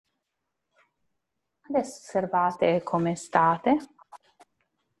Adesso osservate come state,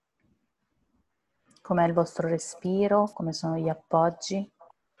 com'è il vostro respiro, come sono gli appoggi.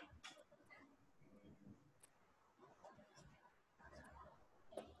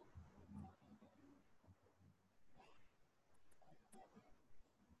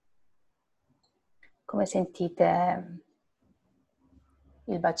 Come sentite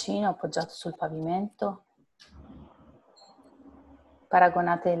il bacino appoggiato sul pavimento?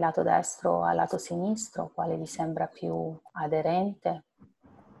 Paragonate il lato destro al lato sinistro, quale vi sembra più aderente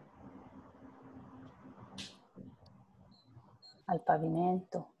al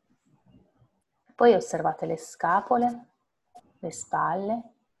pavimento. Poi osservate le scapole, le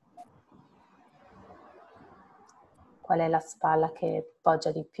spalle. Qual è la spalla che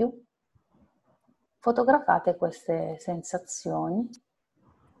poggia di più? Fotografate queste sensazioni,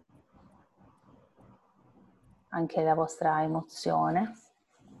 anche la vostra emozione,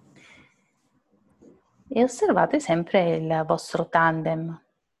 e osservate sempre il vostro tandem,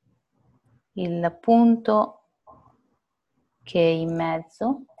 il punto che è in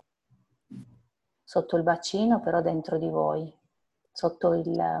mezzo, sotto il bacino però dentro di voi, sotto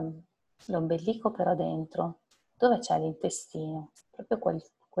l'ombelico però dentro, dove c'è l'intestino, proprio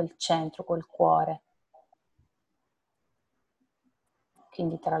quel centro, quel cuore.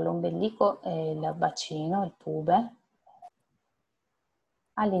 Quindi tra l'ombelico e il bacino, il pube,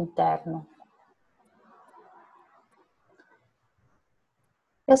 all'interno.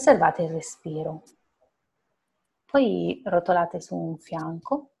 E osservate il respiro. Poi rotolate su un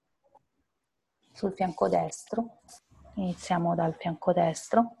fianco, sul fianco destro. Iniziamo dal fianco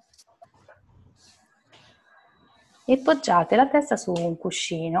destro. E poggiate la testa su un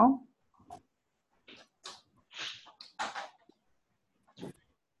cuscino.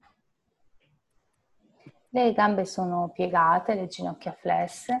 Le gambe sono piegate, le ginocchia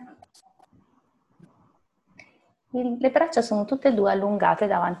flesse. Le braccia sono tutte e due allungate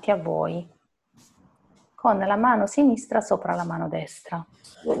davanti a voi, con la mano sinistra sopra la mano destra.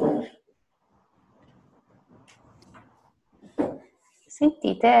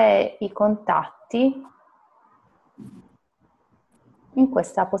 Sentite i contatti in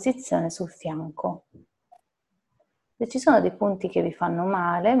questa posizione sul fianco. Se ci sono dei punti che vi fanno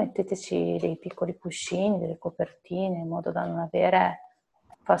male, metteteci dei piccoli cuscini, delle copertine, in modo da non avere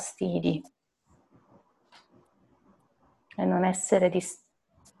fastidi e non essere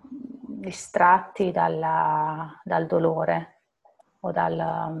distratti dal dolore o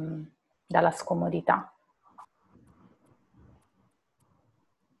dalla scomodità.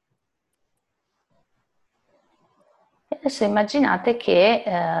 E adesso immaginate che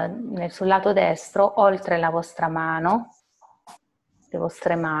sul lato destro, oltre la vostra mano, le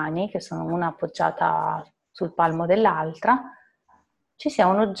vostre mani, che sono una appoggiata sul palmo dell'altra, ci sia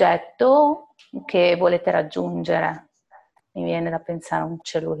un oggetto che volete raggiungere. Mi viene da pensare a un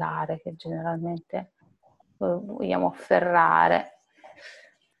cellulare che generalmente vogliamo afferrare.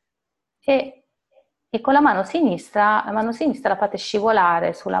 E con la mano sinistra la fate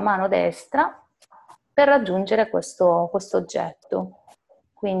scivolare sulla mano destra per raggiungere questo oggetto.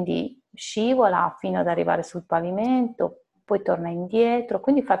 Quindi scivola fino ad arrivare sul pavimento, poi torna indietro,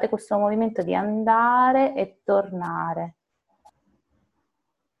 quindi fate questo movimento di andare e tornare.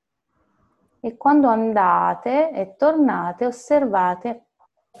 E quando andate e tornate, osservate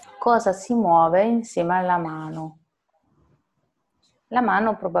cosa si muove insieme alla mano. La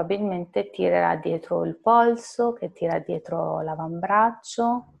mano probabilmente tirerà dietro il polso, che tira dietro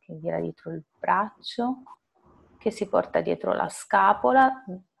l'avambraccio, che tira dietro il braccio, che si porta dietro la scapola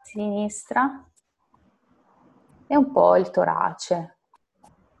sinistra e un po' il torace.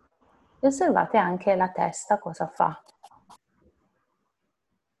 E osservate anche la testa cosa fa.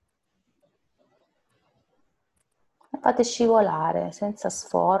 La fate scivolare senza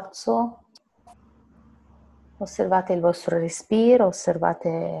sforzo. Osservate il vostro respiro,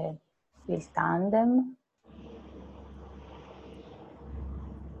 osservate il tandem.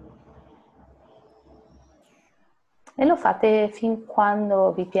 E lo fate fin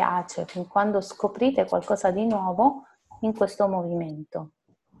quando vi piace, fin quando scoprite qualcosa di nuovo in questo movimento.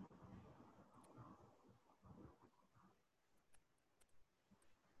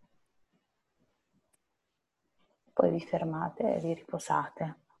 Poi vi fermate e vi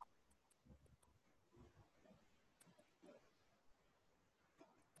riposate.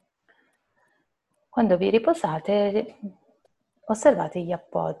 Quando vi riposate, osservate gli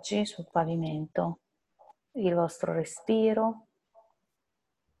appoggi sul pavimento, il vostro respiro.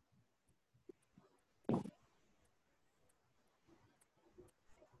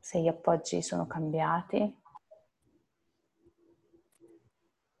 Se gli appoggi sono cambiati.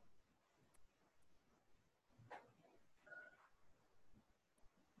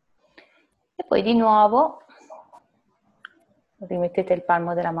 poi di nuovo rimettete il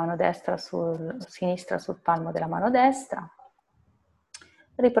palmo della mano sinistra sul palmo della mano destra.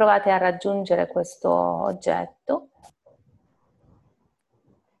 Riprovate a raggiungere questo oggetto.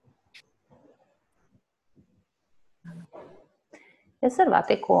 E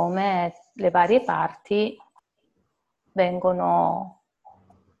osservate come le varie parti vengono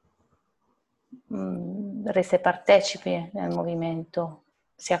rese partecipi nel movimento,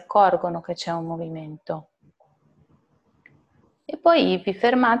 si accorgono che c'è un movimento. E poi vi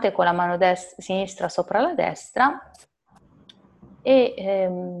fermate con la mano sinistra sopra la destra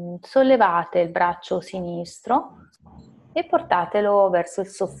e sollevate il braccio sinistro e portatelo verso il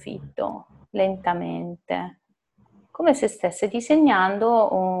soffitto, lentamente, come se stesse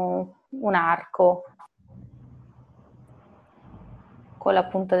disegnando un arco. Con la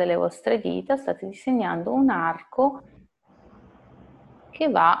punta delle vostre dita state disegnando un arco che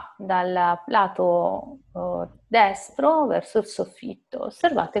va dal lato destro verso il soffitto.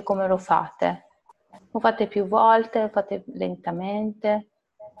 Osservate come lo fate. Lo fate più volte, lo fate lentamente.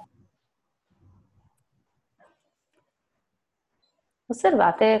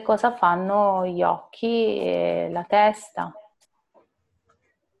 Osservate cosa fanno gli occhi e la testa.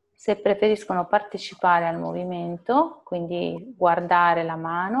 Se preferiscono partecipare al movimento, quindi guardare la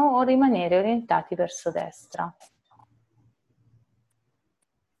mano o rimanere orientati verso destra.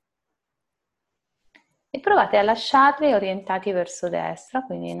 E provate a lasciarli orientati verso destra,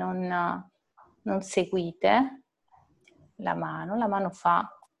 quindi non seguite la mano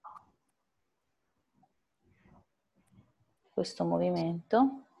fa questo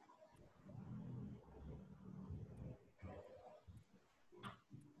movimento.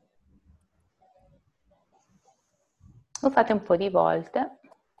 Lo fate un po' di volte.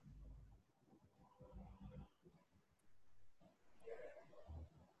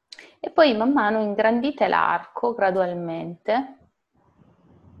 E poi man mano ingrandite l'arco gradualmente,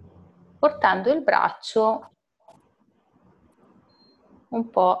 portando il braccio un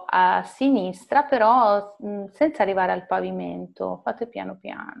po' a sinistra, però senza arrivare al pavimento. Fate piano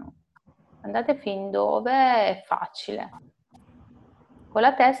piano. Andate fin dove è facile. Con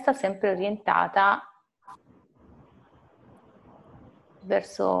la testa sempre orientata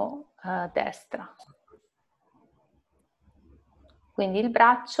verso destra. Quindi il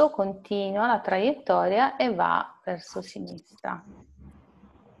braccio continua la traiettoria e va verso sinistra.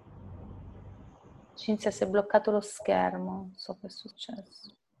 Cinzia, si è bloccato lo schermo, non so che è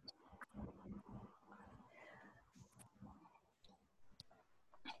successo.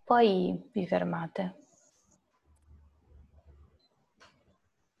 Poi vi fermate.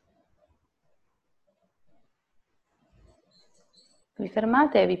 Vi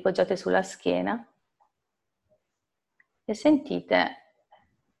fermate e vi poggiate sulla schiena e sentite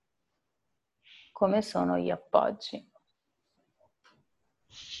come sono gli appoggi.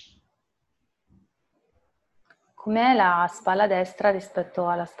 Com'è la spalla destra rispetto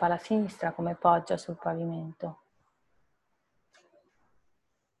alla spalla sinistra, come poggia sul pavimento?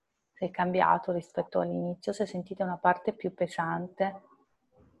 Se è cambiato rispetto all'inizio, se sentite una parte più pesante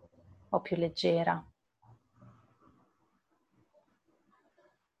o più leggera.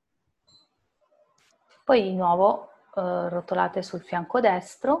 Poi di nuovo rotolate sul fianco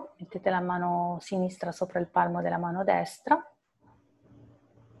destro, mettete la mano sinistra sopra il palmo della mano destra.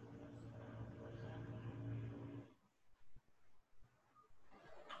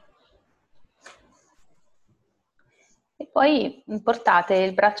 E poi portate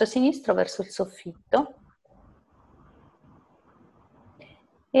il braccio sinistro verso il soffitto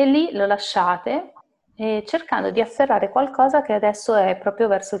e lì lo lasciate cercando di afferrare qualcosa che adesso è proprio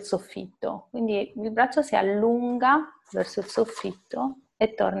verso il soffitto. Quindi il braccio si allunga verso il soffitto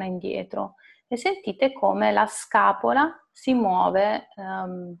e torna indietro. E sentite come la scapola si muove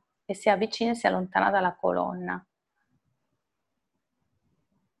e si avvicina e si allontana dalla colonna.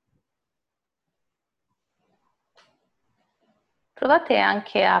 Provate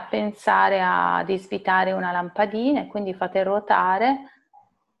anche a pensare di svitare una lampadina e quindi fate ruotare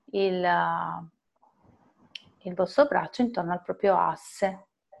il vostro braccio intorno al proprio asse.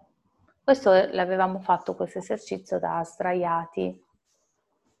 Questo l'avevamo fatto, questo esercizio da sdraiati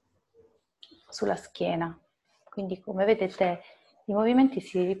sulla schiena. Quindi come vedete i movimenti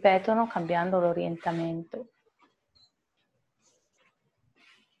si ripetono cambiando l'orientamento.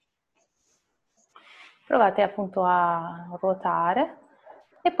 Provate appunto a ruotare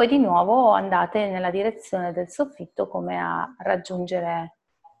e poi di nuovo andate nella direzione del soffitto come a raggiungere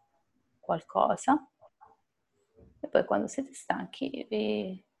qualcosa. E poi quando siete stanchi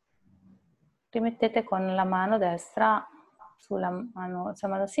vi rimettete con la mano destra sulla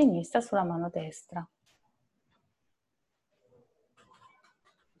mano sinistra sulla mano destra.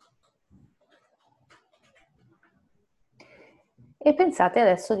 E pensate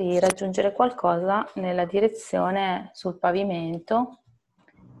adesso di raggiungere qualcosa nella direzione sul pavimento,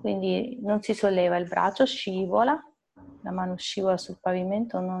 quindi non si solleva il braccio, scivola, la mano scivola sul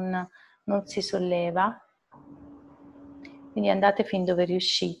pavimento, non si solleva, quindi andate fin dove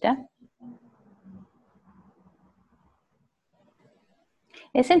riuscite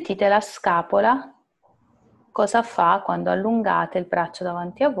e sentite la scapola cosa fa quando allungate il braccio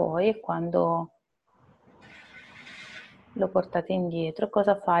davanti a voi e quando lo portate indietro,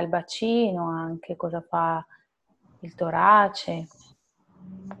 cosa fa il bacino anche, cosa fa il torace,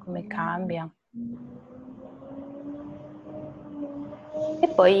 come cambia. E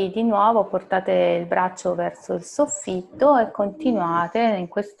poi di nuovo portate il braccio verso il soffitto e continuate in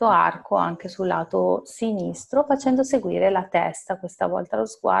questo arco anche sul lato sinistro facendo seguire la testa. Questa volta lo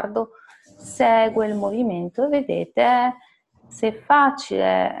sguardo segue il movimento e vedete se è facile,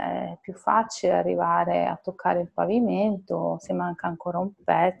 è più facile arrivare a toccare il pavimento, se manca ancora un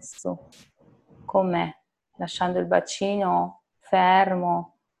pezzo, com'è, lasciando il bacino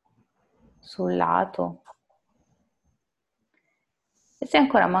fermo sul lato. E se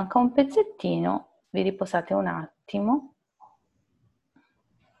ancora manca un pezzettino, vi riposate un attimo,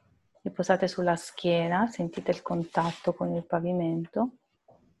 riposate sulla schiena, sentite il contatto con il pavimento.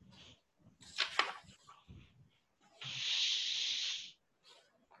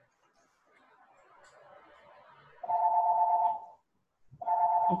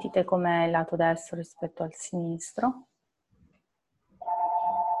 Sentite com'è il lato destro rispetto al sinistro,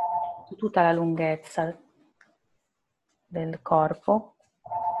 su tutta la lunghezza del corpo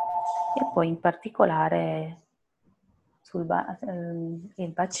e poi in particolare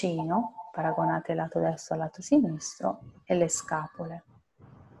il bacino, paragonate il lato destro al lato sinistro, e le scapole.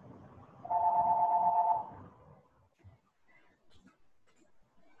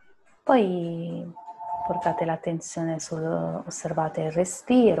 Poi portate l'attenzione osservate il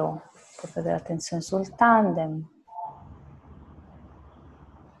respiro, portate l'attenzione sul tandem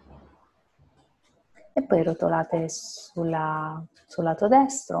e poi rotolate sul lato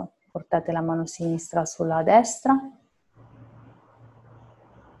destro, portate la mano sinistra sulla destra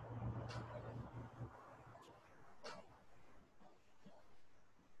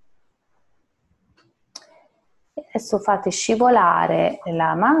e adesso fate scivolare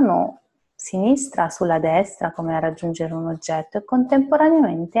la mano sinistra sulla destra come a raggiungere un oggetto e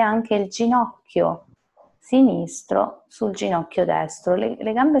contemporaneamente anche il ginocchio sinistro sul ginocchio destro.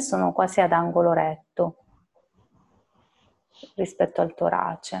 Le gambe sono quasi ad angolo retto rispetto al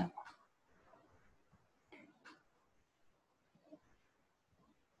torace.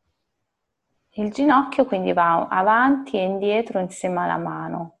 Il ginocchio quindi va avanti e indietro insieme alla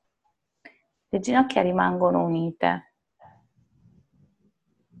mano. Le ginocchia rimangono unite.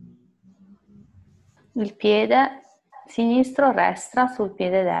 Il piede sinistro resta sul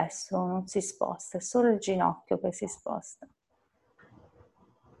piede destro, non si sposta, è solo il ginocchio che si sposta.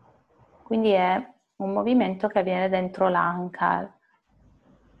 Quindi è un movimento che avviene dentro l'anca,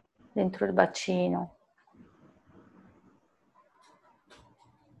 dentro il bacino.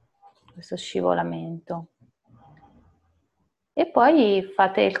 Questo scivolamento. E poi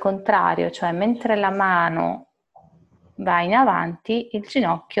fate il contrario, cioè mentre la mano va in avanti, il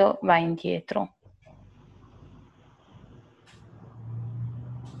ginocchio va indietro.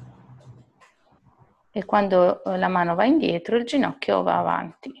 E quando la mano va indietro, il ginocchio va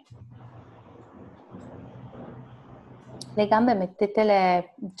avanti. Le gambe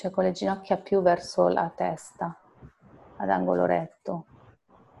mettetele, cioè con le ginocchia più verso la testa, ad angolo retto.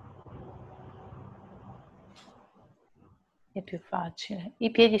 È più facile.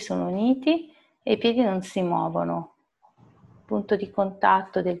 I piedi sono uniti e i piedi non si muovono. Punto di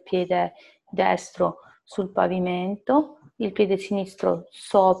contatto del piede destro sul pavimento, il piede sinistro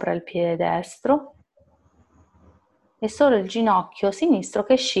sopra il piede destro e solo il ginocchio sinistro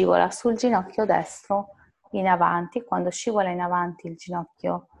che scivola sul ginocchio destro in avanti. Quando scivola in avanti il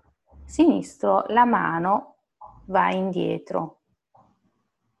ginocchio sinistro, la mano va indietro.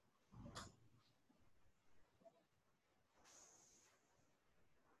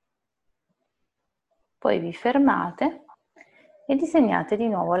 Poi vi fermate e disegnate di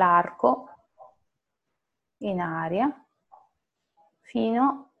nuovo l'arco in aria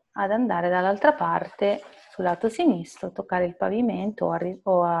fino ad andare dall'altra parte sul lato sinistro, toccare il pavimento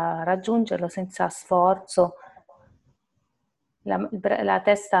o a raggiungerlo senza sforzo. La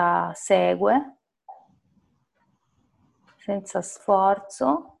testa segue senza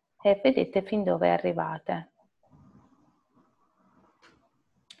sforzo e vedete fin dove arrivate.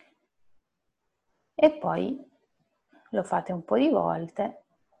 e poi lo fate un po' di volte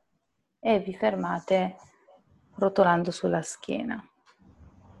e vi fermate rotolando sulla schiena.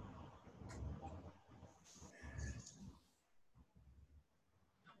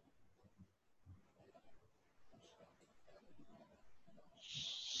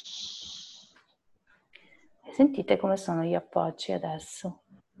 E sentite come sono gli appoggi adesso.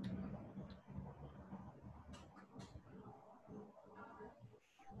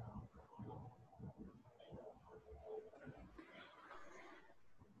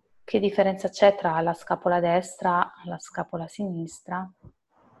 Che differenza c'è tra la scapola destra e la scapola sinistra,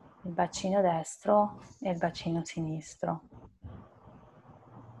 il bacino destro e il bacino sinistro?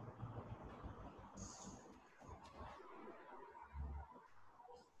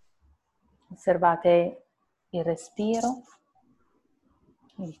 Osservate il respiro,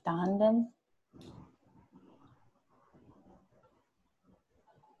 il tandem,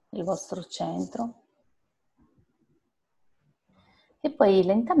 il vostro centro e poi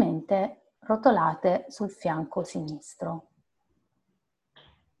lentamente rotolate sul fianco sinistro,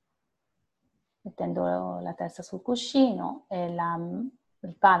 mettendo la testa sul cuscino e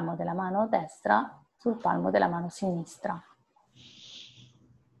il palmo della mano destra sul palmo della mano sinistra.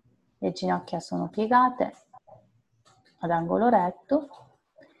 Le ginocchia sono piegate ad angolo retto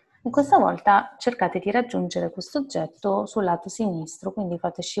e questa volta cercate di raggiungere questo oggetto sul lato sinistro, quindi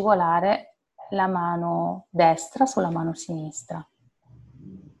fate scivolare la mano destra sulla mano sinistra,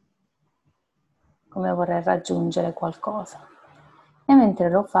 come vorrei raggiungere qualcosa. E mentre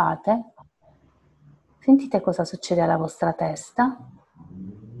lo fate, sentite cosa succede alla vostra testa,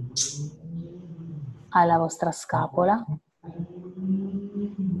 alla vostra scapola,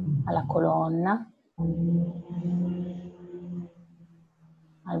 alla colonna,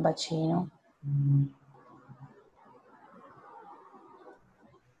 al bacino.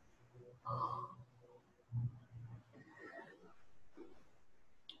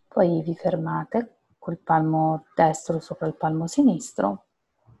 Poi vi fermate col palmo destro sopra il palmo sinistro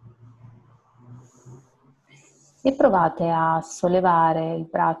e provate a sollevare il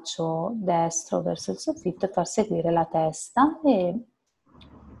braccio destro verso il soffitto e far seguire la testa e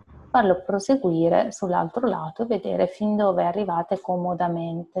farlo proseguire sull'altro lato e vedere fin dove arrivate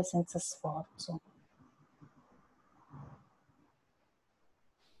comodamente, senza sforzo.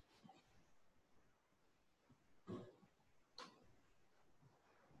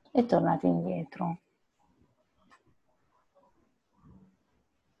 E tornate indietro.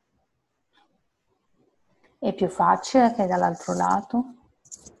 È più facile che dall'altro lato.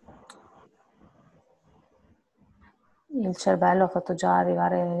 Il cervello ha fatto già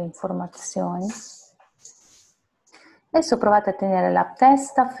arrivare le informazioni. Adesso provate a tenere la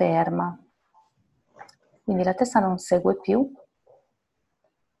testa ferma, quindi la testa non segue più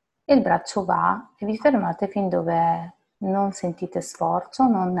e il braccio va e vi fermate fin dove non sentite sforzo,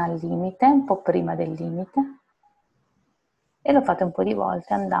 non al limite, un po' prima del limite, e lo fate un po' di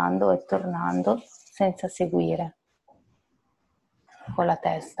volte andando e tornando senza seguire con la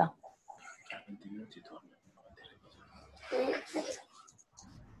testa.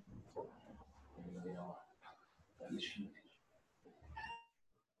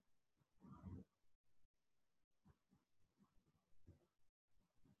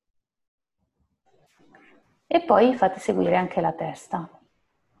 E poi fate seguire anche la testa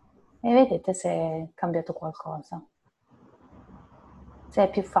e vedete se è cambiato qualcosa, se è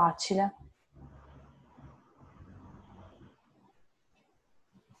più facile.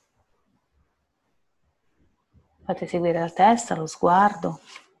 Fate seguire la testa, lo sguardo,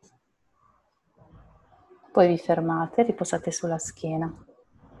 poi vi fermate, riposate sulla schiena.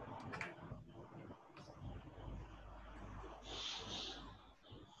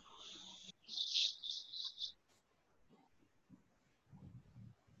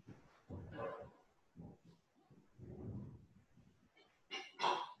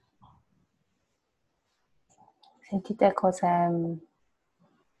 Sentite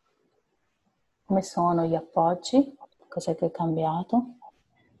come sono gli appoggi, cos'è che è cambiato.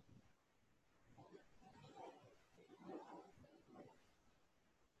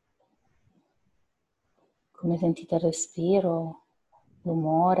 Come sentite il respiro,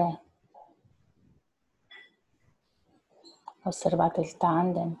 l'umore. Osservate il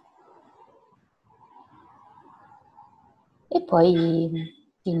tandem. E poi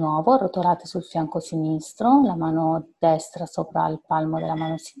di nuovo rotolate sul fianco sinistro, la mano destra sopra il palmo della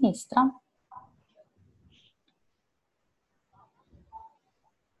mano sinistra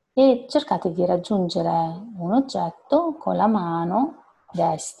e cercate di raggiungere un oggetto con la mano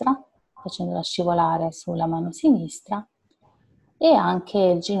destra, facendola scivolare sulla mano sinistra e anche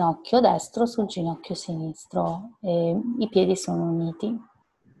il ginocchio destro sul ginocchio sinistro. I piedi sono uniti.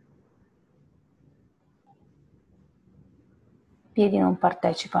 I piedi non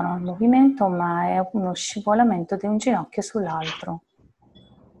partecipano al movimento, ma è uno scivolamento di un ginocchio sull'altro,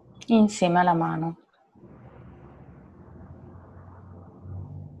 insieme alla mano.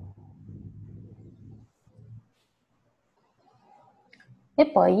 E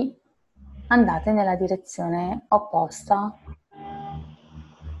poi andate nella direzione opposta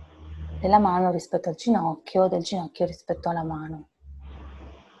della mano rispetto al ginocchio, del ginocchio rispetto alla mano.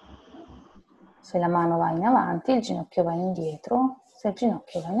 Se la mano va in avanti, il ginocchio va indietro, se il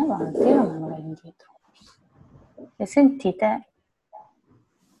ginocchio va in avanti, la mano va indietro. E sentite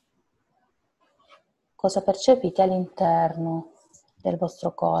cosa percepite all'interno del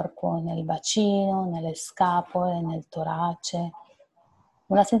vostro corpo, nel bacino, nelle scapole, nel torace,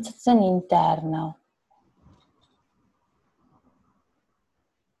 una sensazione interna.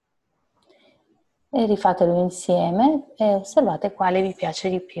 E rifatelo insieme e osservate quale vi piace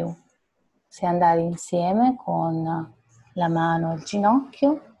di più. Se andare insieme con la mano al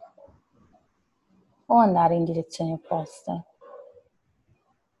ginocchio o andare in direzioni opposte.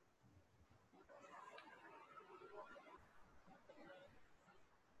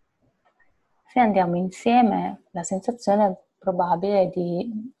 Se andiamo insieme, la sensazione probabile è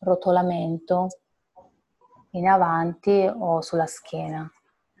di rotolamento in avanti o sulla schiena.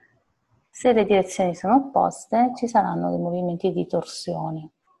 Se le direzioni sono opposte, ci saranno dei movimenti di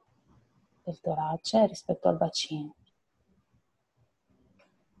torsione del torace rispetto al bacino.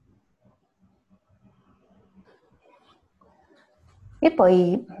 E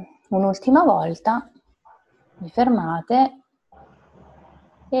poi un'ultima volta vi fermate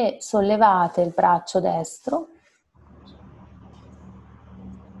e sollevate il braccio destro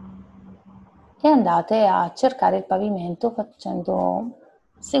e andate a cercare il pavimento facendo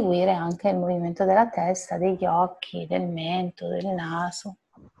seguire anche il movimento della testa, degli occhi, del mento, del naso.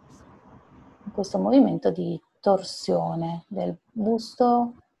 Questo movimento di torsione del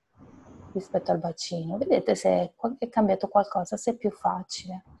busto rispetto al bacino. Vedete se è cambiato qualcosa, se è più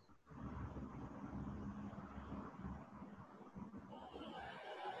facile.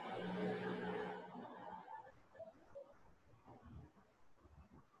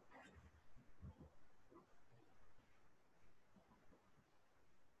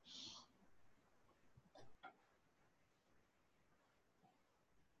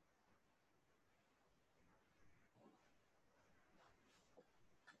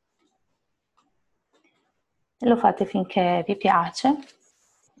 Lo fate finché vi piace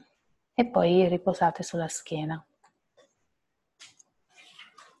e poi riposate sulla schiena.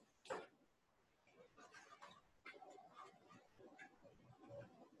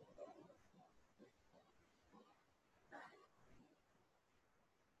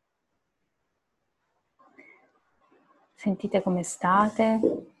 Sentite come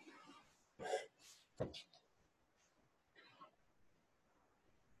state.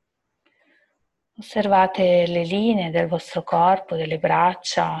 Osservate le linee del vostro corpo, delle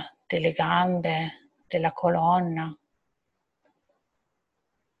braccia, delle gambe, della colonna.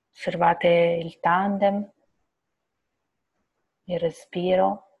 Osservate il tandem, il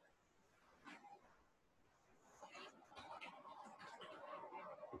respiro.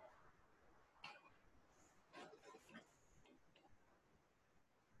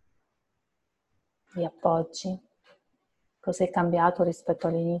 Gli appoggi. Cosa è cambiato rispetto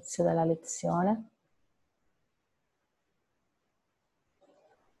all'inizio della lezione?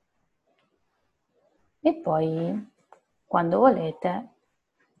 E poi, quando volete,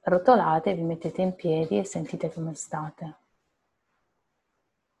 rotolate, vi mettete in piedi e sentite come state.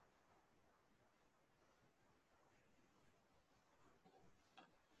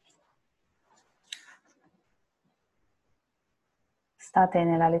 State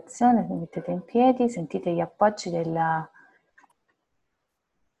nella lezione, vi mettete in piedi, sentite gli appoggi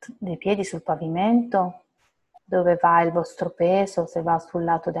dei piedi sul pavimento, dove va il vostro peso, se va sul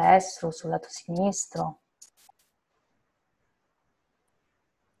lato destro, sul lato sinistro.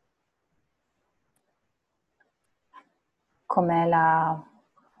 Come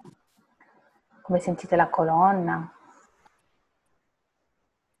sentite la colonna.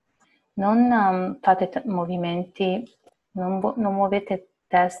 Non fate movimenti, non muovete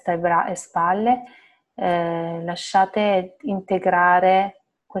testa e spalle, lasciate integrare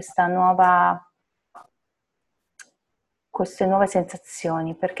queste nuove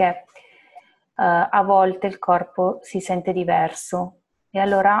sensazioni, perché a volte il corpo si sente diverso e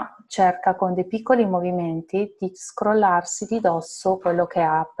allora cerca con dei piccoli movimenti di scrollarsi di dosso quello che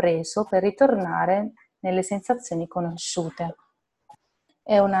ha preso per ritornare nelle sensazioni conosciute.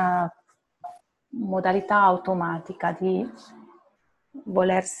 è una modalità automatica di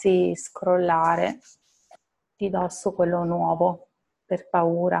volersi scrollare di dosso quello nuovo per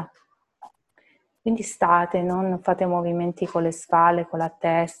paura. Quindi state, non fate movimenti con le spalle, con la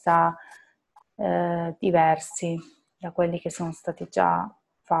testa, diversi da quelli che sono stati già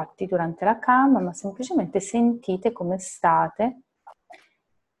fatti durante la calma, ma semplicemente sentite come state,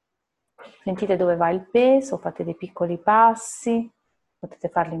 sentite dove va il peso, fate dei piccoli passi, potete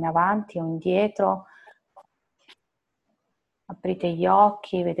farli in avanti o indietro, aprite gli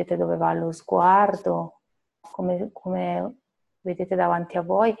occhi, vedete dove va lo sguardo, come vedete davanti a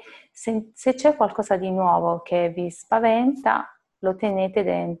voi. Se c'è qualcosa di nuovo che vi spaventa, lo tenete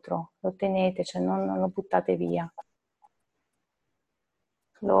dentro, lo tenete, cioè non lo buttate via,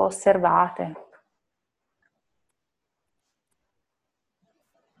 lo osservate.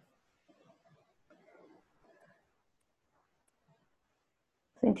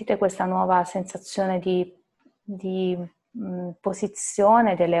 Sentite questa nuova sensazione di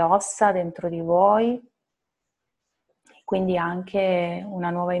posizione delle ossa dentro di voi, quindi anche una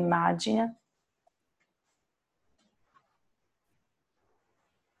nuova immagine.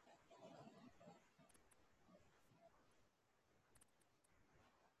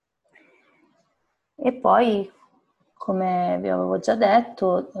 E poi, come vi avevo già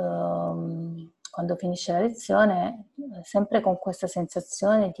detto, quando finisce la lezione, sempre con questa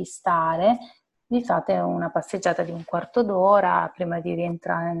sensazione di stare, vi fate una passeggiata di un quarto d'ora prima di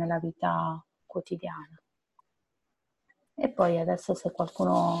rientrare nella vita quotidiana. E poi adesso, se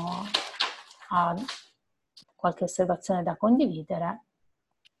qualcuno ha qualche osservazione da condividere,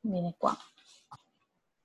 viene qua.